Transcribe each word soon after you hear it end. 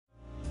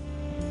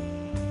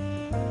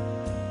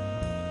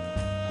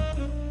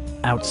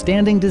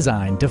Outstanding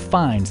design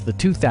defines the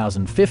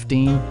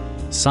 2015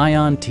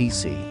 Scion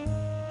TC.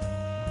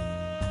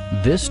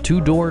 This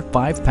two-door,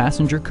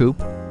 five-passenger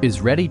coupe is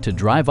ready to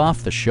drive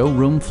off the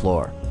showroom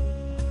floor.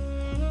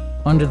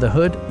 Under the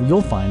hood,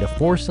 you'll find a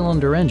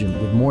four-cylinder engine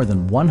with more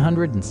than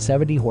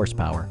 170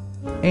 horsepower.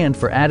 And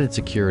for added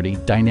security,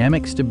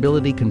 dynamic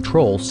stability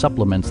control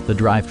supplements the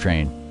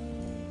drivetrain.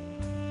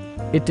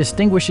 It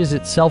distinguishes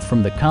itself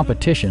from the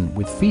competition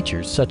with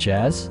features such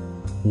as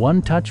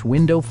one-touch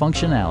window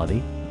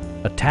functionality,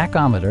 a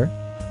tachometer,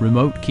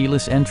 remote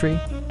keyless entry,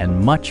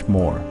 and much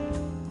more.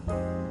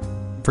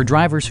 For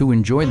drivers who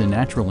enjoy the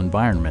natural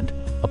environment,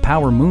 a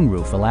power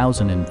moonroof allows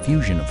an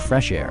infusion of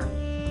fresh air.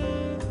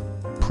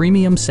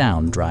 Premium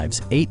sound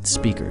drives 8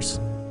 speakers,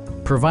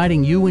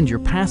 providing you and your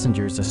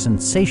passengers a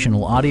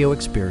sensational audio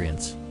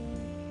experience.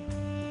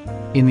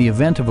 In the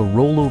event of a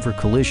rollover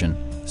collision,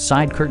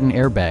 side curtain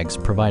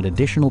airbags provide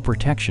additional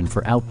protection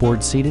for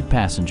outboard seated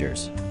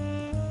passengers.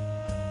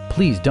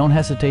 Please don't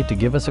hesitate to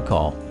give us a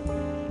call.